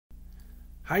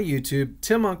Hi YouTube,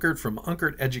 Tim Unkert from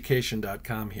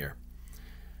UnkertEducation.com here.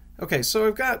 Okay, so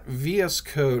I've got VS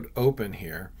Code open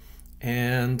here,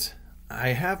 and I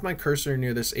have my cursor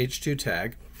near this H2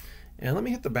 tag, and let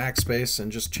me hit the backspace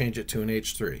and just change it to an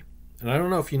H3. And I don't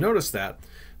know if you noticed that,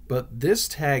 but this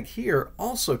tag here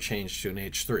also changed to an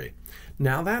H3.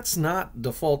 Now that's not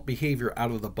default behavior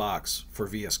out of the box for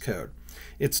VS Code.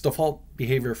 It's default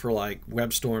behavior for like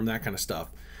WebStorm, that kind of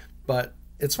stuff. But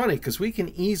it's funny because we can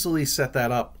easily set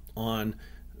that up on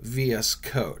VS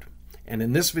Code. And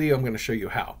in this video, I'm going to show you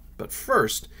how. But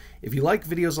first, if you like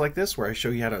videos like this where I show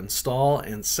you how to install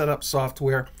and set up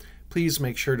software, please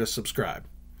make sure to subscribe.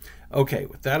 Okay,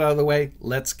 with that out of the way,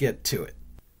 let's get to it.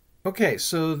 Okay,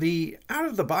 so the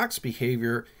out-of-the-box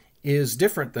behavior is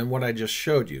different than what I just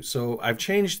showed you. So I've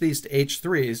changed these to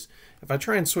H3s. If I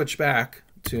try and switch back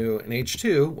to an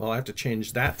H2, well, I have to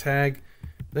change that tag,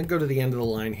 then go to the end of the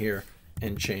line here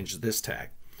and change this tag.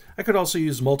 I could also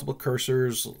use multiple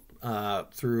cursors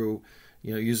through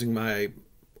using my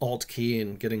Alt key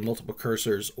and getting multiple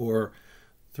cursors, or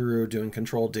through doing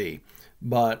Control D.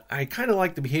 But I kind of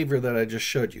like the behavior that I just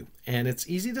showed you, and it's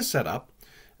easy to set up.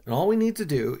 And all we need to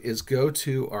do is go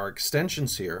to our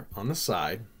extensions here on the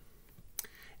side,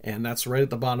 and that's right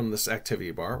at the bottom of this activity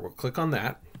bar. We'll click on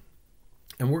that,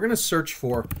 and we're going to search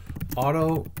for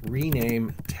auto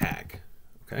rename tag.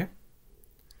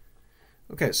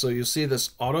 Okay, so you'll see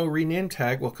this auto rename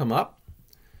tag will come up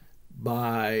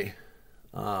by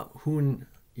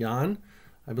Unkert,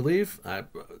 I believe.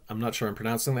 I'm not sure I'm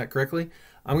pronouncing that correctly.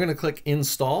 I'm going to click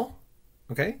install.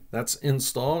 Okay, that's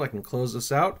installed. I can close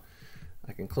this out.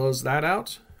 I can close that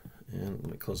out. And let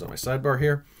me close out my sidebar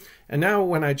here. And now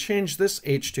when I change this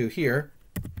H2 here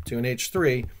to an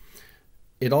H3,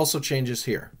 it also changes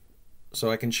here. So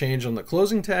I can change on the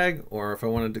closing tag, or if I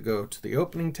wanted to go to the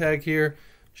opening tag here,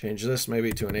 change this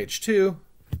maybe to an H2,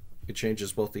 it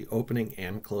changes both the opening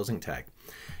and closing tag.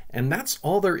 And that's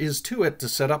all there is to it to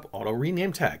set up auto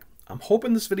rename tag. I'm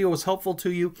hoping this video was helpful to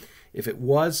you. If it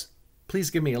was, please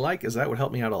give me a like, as that would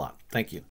help me out a lot. Thank you.